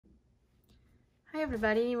Hi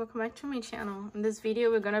everybody, welcome back to my channel. In this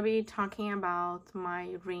video we're gonna be talking about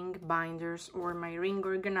my ring binders or my ring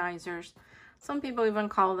organizers. Some people even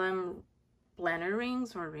call them planner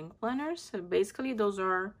rings or ring planners. So basically those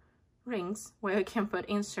are rings where you can put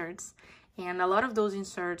inserts, and a lot of those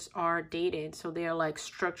inserts are dated, so they are like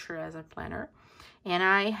structured as a planner. And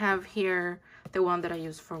I have here the one that I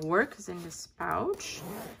use for work is in this pouch,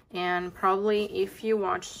 and probably if you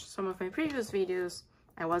watched some of my previous videos,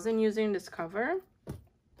 I wasn't using this cover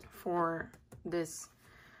for this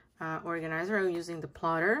organizer. I was using the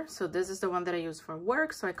plotter. So this is the one that I use for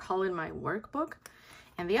work. So I call it my workbook.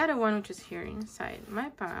 And the other one, which is here inside my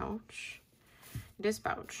pouch, this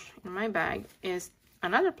pouch in my bag, is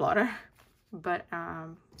another plotter, but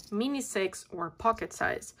mini 6 or pocket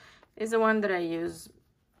size is the one that I use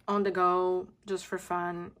on the go just for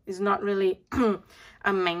fun. It's not really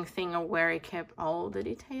a main thing of where I kept all the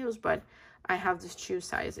details, but I have these two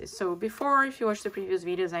sizes. So before, if you watch the previous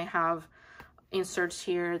videos, I have inserts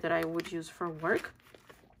here that I would use for work.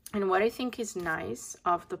 And what I think is nice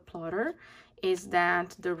of the plotter is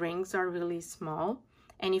that the rings are really small.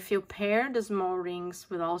 And if you pair the small rings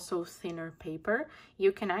with also thinner paper,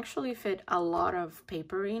 you can actually fit a lot of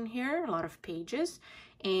paper in here, a lot of pages,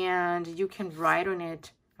 and you can write on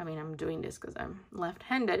it. I mean, I'm doing this because I'm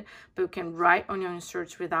left-handed, but you can write on your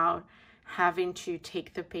inserts without having to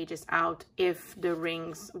take the pages out if the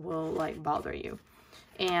rings will like bother you.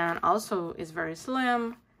 And also it's very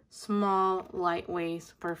slim, small,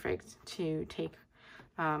 lightweight, perfect to take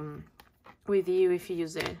with you if you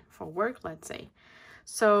use it for work, let's say.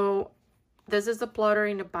 So this is the plotter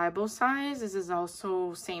in the Bibble size. This is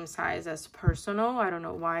also same size as personal. I don't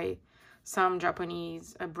know why some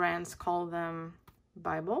Japanese brands call them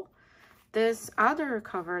Bibble. This other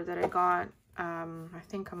cover that I got I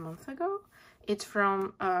think a month ago, it's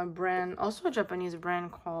from a brand, also a Japanese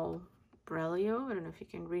brand called Brelio. I don't know if you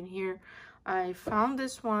can read here. I found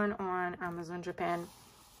this one on Amazon Japan,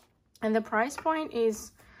 and the price point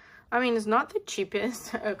is, I mean, it's not the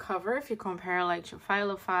cheapest cover if you compare like to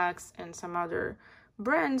Filofax and some other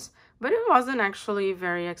brands, but it wasn't actually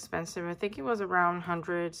very expensive. I think it was around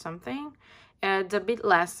 100 something. It's a bit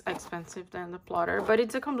less expensive than the plotter, but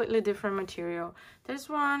it's a completely different material. This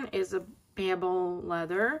one is a Bibble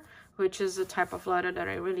leather, which is a type of leather that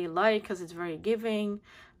I really like because it's very giving,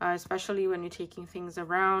 especially when you're taking things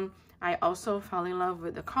around. I also fell in love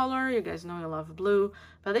with the color. You guys know I love blue,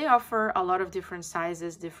 but they offer a lot of different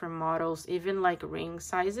sizes, different models, even like ring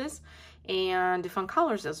sizes, and different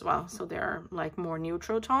colors as well. So they're like more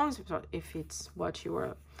neutral tones if it's what you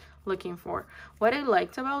are looking for. What I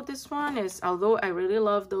liked about this one is, although I really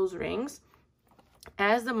love those rings,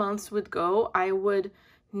 as the months would go, I would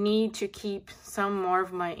need to keep some more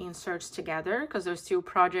of my inserts together because there's still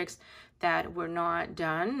projects that were not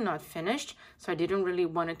done, not finished. So I didn't really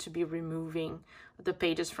want it to be removing the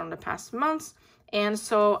pages from the past months. And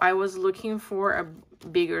so I was looking for a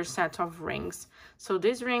bigger set of rings. So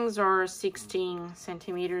these rings are 16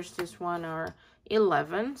 centimeters. This one are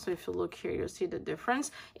 11. So if you look here, you'll see the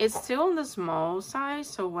difference. It's still in the small size.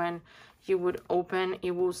 So when you would open,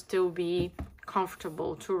 it will still be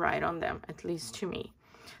comfortable to write on them, at least to me.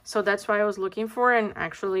 So that's why I was looking for, and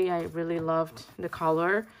actually I really loved the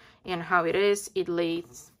color and how it is. It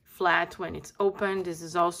lays flat when it's open. This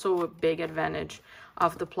is also a big advantage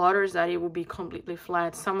of the plotters, that it will be completely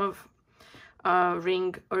flat. Some of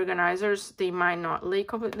ring organizers, they might not lay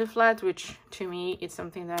completely flat, which to me it's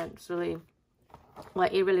something that's really,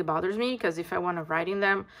 like, it really bothers me, because if I want to write in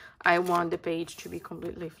them, I want the page to be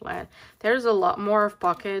completely flat. There's a lot more of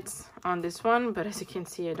pockets on this one, but as you can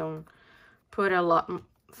see, I don't put a lot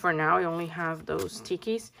for now. I only have those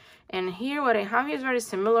stickies. And here what I have is very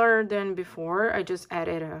similar than before. I just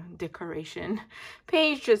added a decoration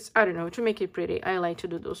page, just, I don't know, to make it pretty. I like to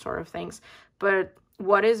do those sort of things. But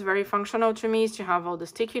what is very functional to me is to have all the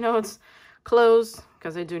sticky notes closed,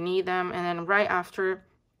 because I do need them. And then right after,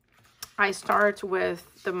 I start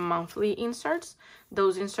with the monthly inserts.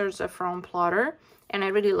 Those inserts are from Plotter, and I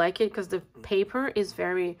really like it because the paper is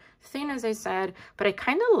very thin, as I said, but I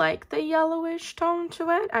kind of like the yellowish tone to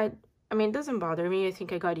it. I mean, it doesn't bother me. I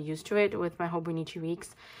think I got used to it with my Hobonichi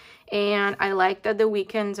weeks. And I like that the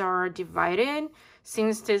weekends are divided.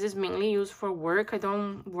 Since this is mainly used for work, I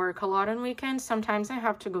don't work a lot on weekends. Sometimes I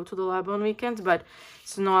have to go to the lab on weekends, but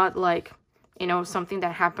it's not like, you know, something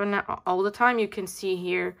that happens all the time. You can see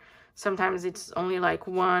here, sometimes it's only like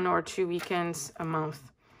 1 or 2 weekends a month.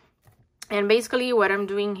 And basically what I'm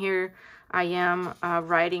doing here, I am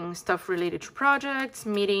writing stuff related to projects,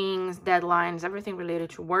 meetings, deadlines, everything related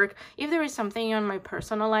to work. If there is something in my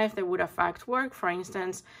personal life that would affect work, for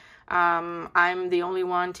instance, I'm the only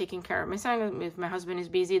one taking care of my son. If my husband is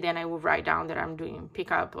busy, then I will write down that I'm doing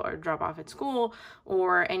pickup or drop off at school,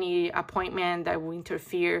 or any appointment that will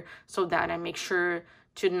interfere, so that I make sure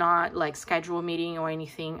to not like schedule a meeting or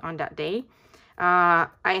anything on that day.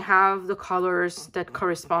 I have the colors that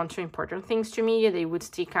correspond to important things to me. They would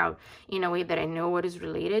stick out in a way that I know what is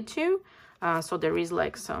related to. So there is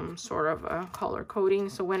like some sort of a color coding.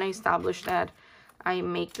 So when I establish that, I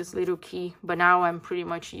make this little key, but now I'm pretty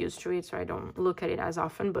much used to it, so I don't look at it as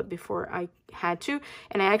often, but before I had to.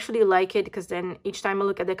 And I actually like it because then each time I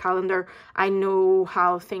look at the calendar, I know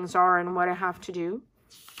how things are and what I have to do.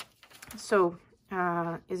 So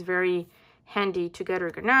it's very handy to get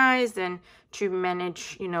organized and to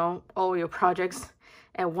manage, you know, all your projects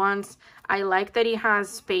at once. I like that it has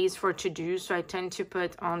space for to-do, so I tend to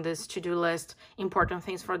put on this to-do list important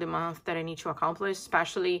things for the month that I need to accomplish,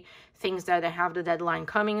 especially things that I have the deadline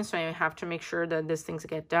coming, so I have to make sure that these things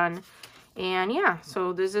get done. And yeah,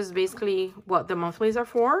 so this is basically what the monthlies are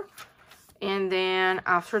for. And then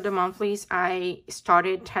after the monthlies, I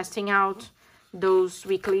started testing out those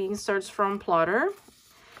weekly inserts from Plotter,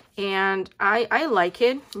 and I like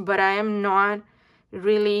it, but I am not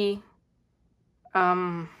really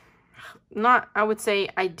I would say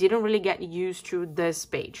I didn't really get used to this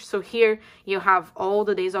page. So here you have all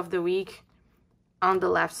the days of the week on the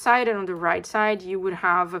left side, and on the right side you would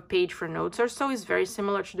have a page for notes or so. It's very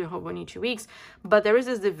similar to the Hoboni 2 weeks, but there is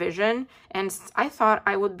this division, and I thought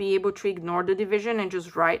I would be able to ignore the division and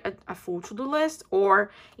just write a full to-do list,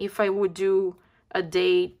 or if I would do a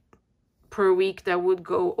day per week that would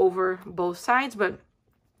go over both sides. But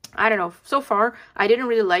I don't know, so far I didn't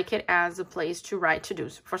really like it as a place to write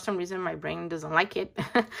to-dos. For some reason my brain doesn't like it.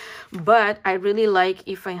 But I really like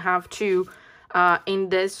if I have to in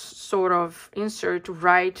this sort of insert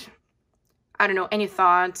write, I don't know, any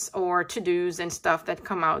thoughts or to-dos and stuff that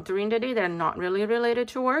come out during the day that are not really related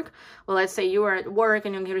to work. Well, let's say you are at work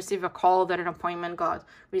and you receive a call that an appointment got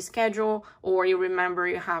rescheduled, or you remember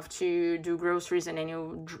you have to do groceries and then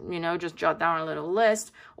you know, just jot down a little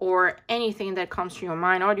list, or anything that comes to your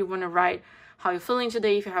mind, or you want to write how you're feeling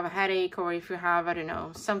today, if you have a headache, or if you have, I don't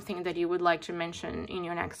know, something that you would like to mention in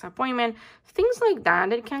your next appointment, things like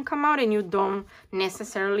that that can come out and you don't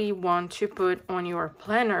necessarily want to put on your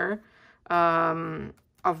planner,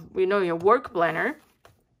 of, you know, your work planner.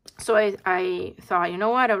 So I thought, you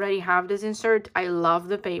know what, I already have this insert. I love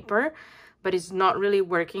the paper, but it's not really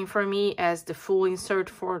working for me as the full insert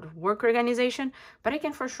for the work organization, but I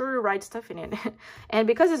can for sure write stuff in it. And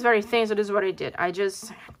because it's very thin, so this is what I did. I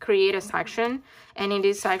just create a section, and in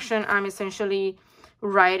this section I'm essentially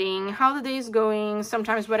writing how the day is going,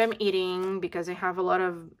 sometimes what I'm eating, because I have a lot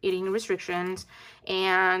of eating restrictions,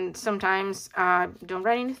 and sometimes don't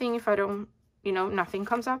write anything if I don't, you know, nothing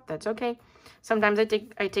comes up. That's okay. Sometimes I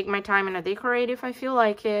take my time and I decorate if I feel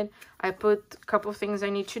like it. I put a couple of things I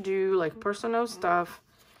need to do, like personal stuff,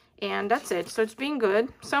 and that's it. So it's been good.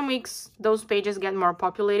 Some weeks those pages get more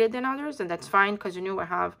populated than others, and that's fine, because you know I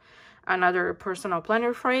have another personal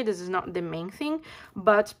planner for it. This is not the main thing,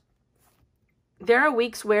 but there are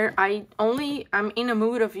weeks where I'm in a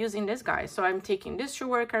mood of using this guy. So I'm taking this to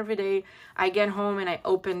work every day. I get home and I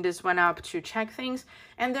open this one up to check things.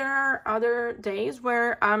 And there are other days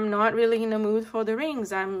where I'm not really in the mood for the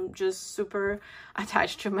rings. I'm just super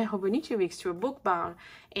attached to my Hoboni 2 weeks, to a book bound.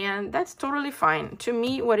 And that's totally fine. To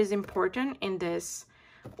me, what is important in this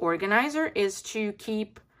organizer is to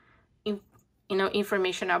keep, you know,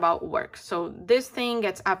 information about work. So this thing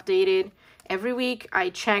gets updated every week. I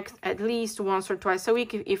check at least once or twice a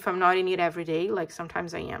week if I'm not in it every day. Like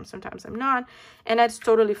sometimes I am, sometimes I'm not, and that's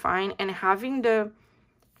totally fine. And having the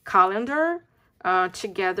calendar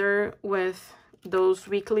together with those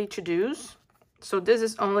weekly to-dos, so this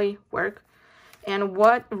is only work. And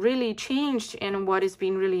what really changed and what has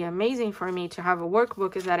been really amazing for me to have a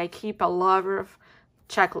workbook is that I keep a lot of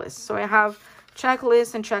checklists. So I have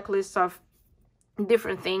checklists and checklists of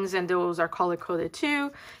different things, and those are color-coded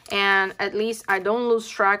too, and at least I don't lose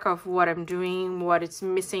track of what I'm doing, what it's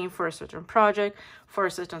missing for a certain project, for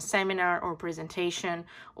a certain seminar or presentation,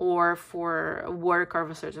 or for work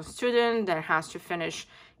of a certain student that has to finish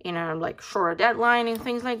in a like shorter deadline and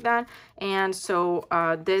things like that. And so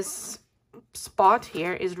this spot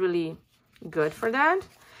here is really good for that.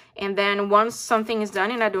 And then once something is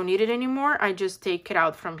done and I don't need it anymore, I just take it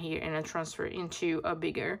out from here and I transfer it into a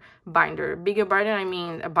bigger binder. Bigger binder, I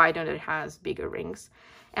mean a binder that has bigger rings.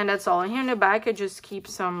 And that's all. And here in the back, I just keep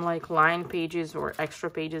some like line pages or extra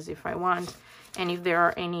pages if I want. And if there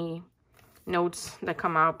are any notes that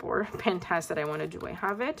come up or pen tests that I want to do, I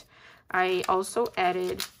have it. I also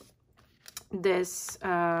added this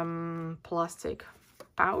plastic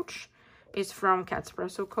pouch is from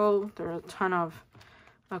Espresso Co. There are a ton of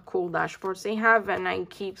cool dashboards they have, and I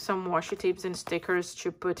keep some washi tapes and stickers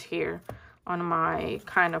to put here on my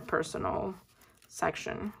kind of personal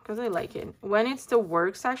section because I like it. When it's the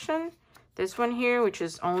work section, this one here, which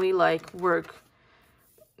is only like work,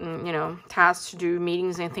 you know, tasks to do,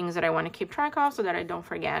 meetings and things that I want to keep track of so that I don't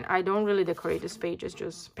forget. I don't really decorate this page, it's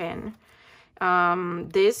just pen.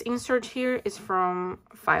 This insert here is from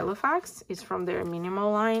Filofax. It's from their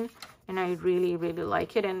minimal line, and I really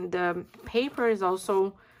like it. And the paper is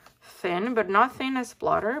also thin, but not thin as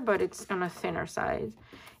plotter, but it's on a thinner side.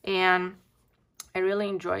 And I really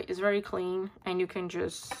enjoy it. It's very clean, and you can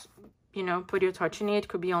just, you know, put your touch in it. It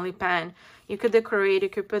could be only pen. You could decorate, you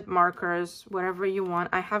could put markers, whatever you want.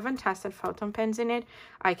 I haven't tested fountain pens in it.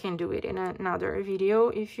 I can do it in another video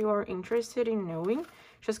if you are interested in knowing,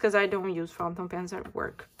 just because I don't use fountain pens at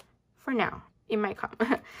work for now. It might come.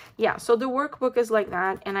 Yeah, so the workbook is like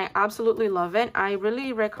that, and I absolutely love it. I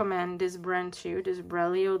really recommend this brand too, this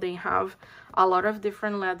Brelio. They have a lot of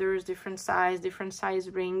different leathers, different size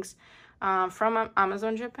rings, from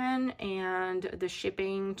Amazon Japan, and the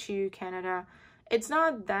shipping to Canada, it's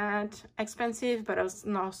not that expensive, but it's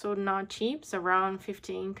also not cheap. It's around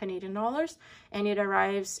 15 Canadian dollars, and it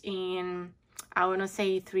arrives in, I want to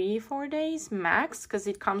say 3-4 days max, because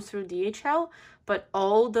it comes through DHL, but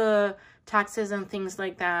all the taxes and things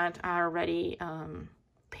like that are already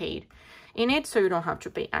paid in it, so you don't have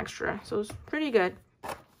to pay extra. So it's pretty good.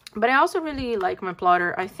 But I also really like my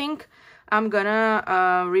plotter. I think I'm gonna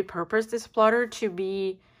repurpose this plotter to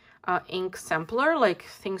be ink sampler, like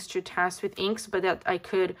things to test with inks, but that I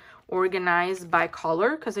could organize by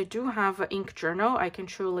color, because I do have an ink journal I can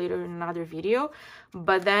show later in another video.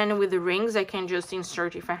 But then with the rings, I can just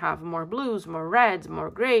insert if I have more blues, more reds, more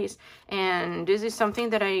grays. And this is something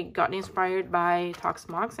that I got inspired by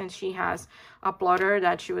Toxmox, and she has a plotter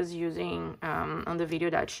that she was using on the video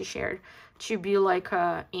that she shared to be like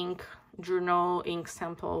a ink journal, ink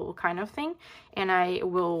sample kind of thing, and I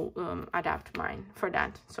will adapt mine for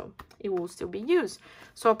that, so it will still be used.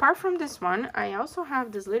 So apart from this one, I also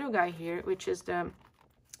have this little guy here, which is the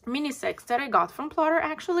mini six that I got from Plotter.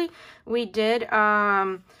 Actually, we did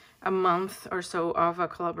a month or so of a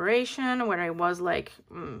collaboration where I was like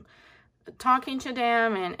talking to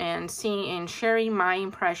them and seeing and sharing my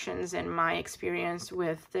impressions and my experience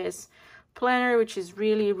with this planner, which is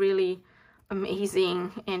really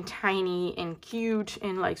amazing and tiny and cute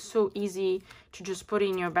and like so easy to just put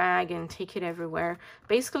in your bag and take it everywhere.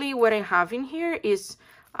 Basically what I have in here is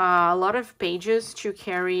a lot of pages to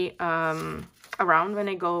carry around when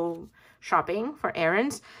I go shopping for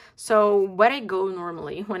errands. So what I go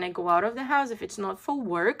normally when I go out of the house, if it's not for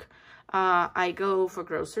work, I go for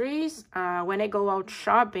groceries. When I go out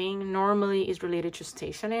shopping, normally is related to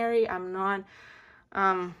stationery. I'm not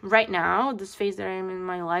right now, this phase that I'm in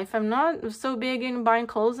my life, I'm not so big in buying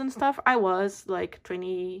clothes and stuff. I was like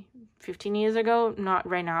 15 years ago, not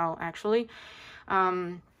right now actually.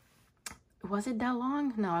 Was it that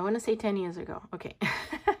long? No, I want to say 10 years ago. Okay.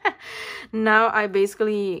 Now I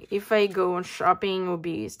basically, if I go on shopping, it will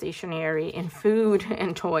be stationery and food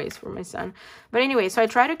and toys for my son. But anyway, so I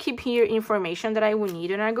try to keep here information that I will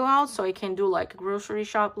need when I go out, so I can do like a grocery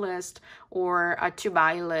shop list or a to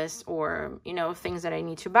buy list, or you know, things that I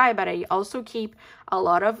need to buy. But I also keep a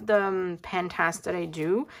lot of the pen tests that I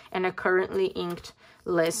do and a currently inked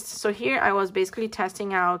list. So here I was basically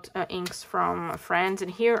testing out inks from friends,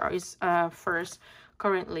 and here is first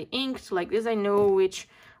currently inked. Like this, I know which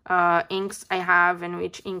inks I have and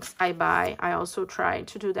which inks I buy. I also try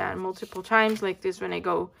to do that multiple times. Like this, when I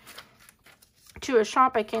go to a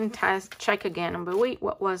shop, I can check again, but wait,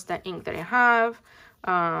 what was that ink that I have?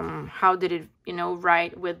 How did it, you know,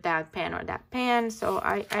 write with that pen or that pen? So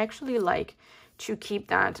I actually like to keep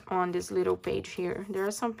that on this little page here. There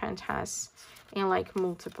are some pen tests in like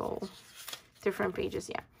multiple different pages.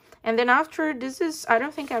 Yeah. And then after this is, I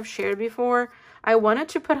don't think I've shared before, I wanted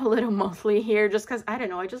to put a little monthly here just because, I don't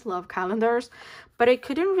know, I just love calendars, but I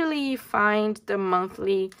couldn't really find the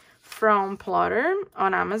monthly from Plotter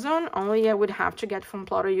on Amazon. Only I would have to get from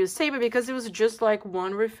Plotter USA, but because it was just like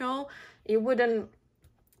one refill, it wouldn't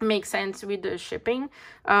make sense with the shipping.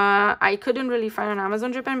 I couldn't really find on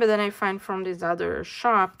Amazon Japan, but then I find from this other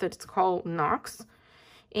shop that's called Knox,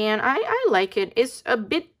 and I like it. It's a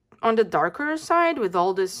bit on the darker side with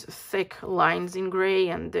all these thick lines in gray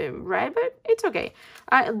and the red, but it's okay.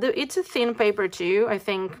 It's a thin paper too. I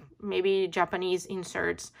think maybe Japanese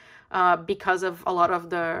inserts, because of a lot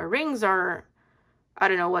of the rings are I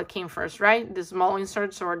don't know what came first, right? The small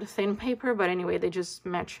inserts or the thin paper, but anyway, they just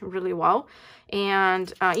match really well.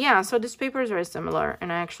 And yeah, so this paper is very similar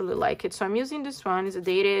and I actually like it. So I'm using this one. It's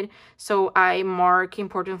dated, so I mark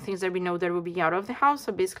important things that we know that will be out of the house.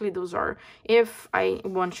 So basically those are, if I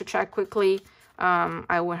want to check quickly,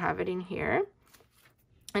 I will have it in here.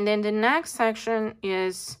 And then the next section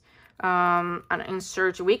is an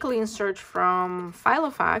insert, weekly insert from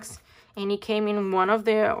Filofax. And it came in one of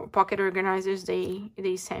the pocket organizers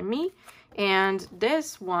they sent me. And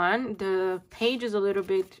this one, the page is a little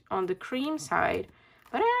bit on the cream side,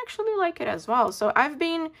 but I actually like it as well. So I've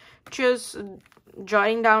been just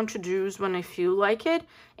jotting down to-dos when I feel like it.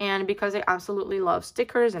 And because I absolutely love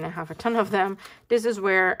stickers and I have a ton of them, this is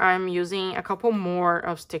where I'm using a couple more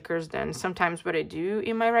of stickers than sometimes what I do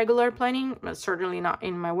in my regular planning. Certainly not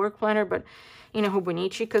in my work planner, but in a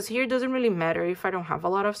Hobonichi, because here it doesn't really matter if I don't have a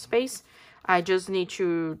lot of space. I just need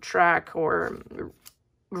to track or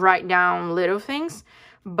write down little things.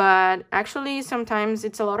 But actually, sometimes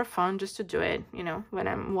it's a lot of fun just to do it, you know, when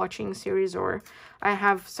I'm watching series or I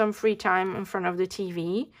have some free time in front of the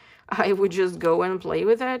TV. I would just go and play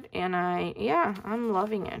with it. And I'm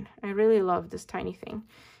loving it. I really love this tiny thing.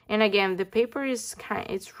 And again, the paper is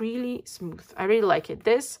it's really smooth. I really like it.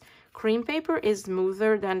 This cream paper is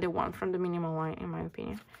smoother than the one from the minimal line, in my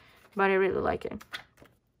opinion, but I really like it.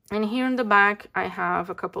 And here in the back I have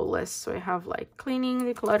a couple lists. So I have like cleaning,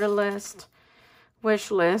 declutter list, wish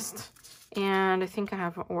list, and I think I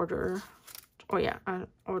have an order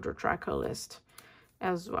tracker list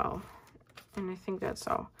as well. And I think that's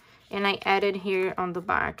all. And I added here on the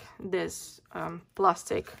back this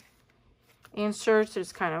plastic insert.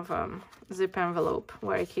 It's kind of zip envelope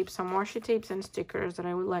where I keep some washi tapes and stickers that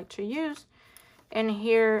I would like to use. And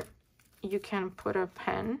here you can put a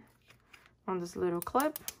pen on this little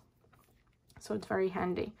clip, so it's very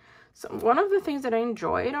handy. So one of the things that I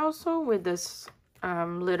enjoyed also with this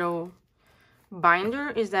little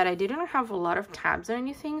binder is that I didn't have a lot of tabs or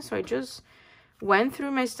anything, so I just went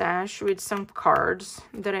through my stash with some cards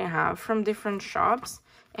that I have from different shops,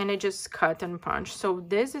 and I just cut and punch. So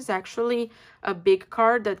this is actually a big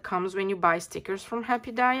card that comes when you buy stickers from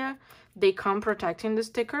Happy Dia. They come protecting the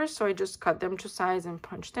stickers, so I just cut them to size and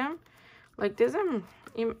punch them. Like this,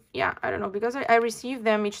 yeah, I don't know, because I receive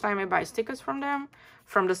them each time I buy stickers from them,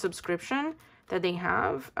 from the subscription that they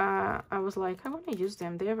have. I was like, I want to use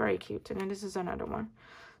them. They're very cute. And then this is another one.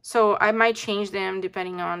 So I might change them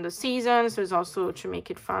depending on the season. So it's also to make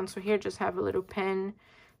it fun. So here just have a little pen,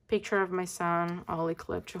 picture of my son, Ollie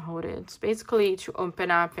clip to hold it. It's basically to open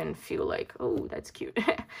up and feel like, oh, that's cute.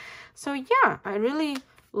 So yeah, I really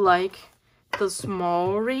like the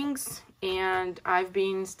small rings, and I've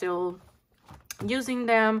been still using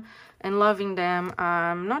them and loving them.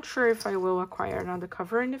 I'm not sure if I will acquire another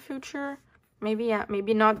cover in the future. Maybe yeah,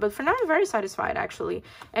 maybe not, but for now I'm very satisfied actually,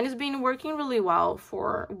 and it's been working really well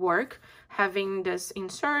for work, having this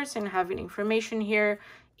inserts and having information here.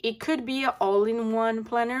 It could be an all-in-one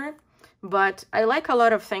planner, but I like a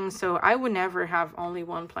lot of things, so I would never have only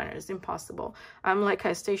one planner. It's impossible. I'm like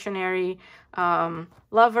a stationery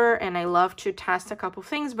lover, and I love to test a couple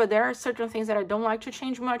things, but there are certain things that I don't like to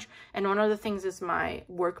change much, and one of the things is my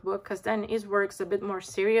workbook, because then it works a bit more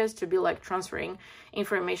serious to be like transferring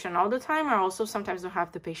information all the time. I also sometimes don't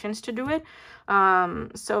have the patience to do it.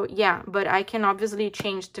 So yeah, but I can obviously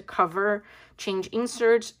change the cover, change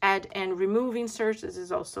inserts, add and remove inserts. This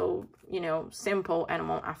is also, you know, simple and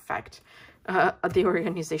won't affect the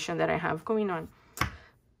organization that I have going on.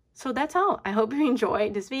 So that's all. I hope you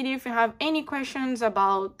enjoyed this video. If you have any questions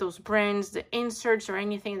about those brands, the inserts, or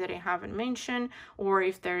anything that I haven't mentioned, or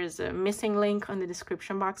if there is a missing link on the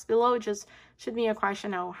description box below, just shoot me a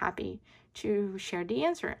question. I'll be happy to share the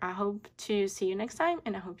answer. I hope to see you next time,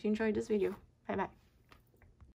 and I hope you enjoyed this video. Bye bye.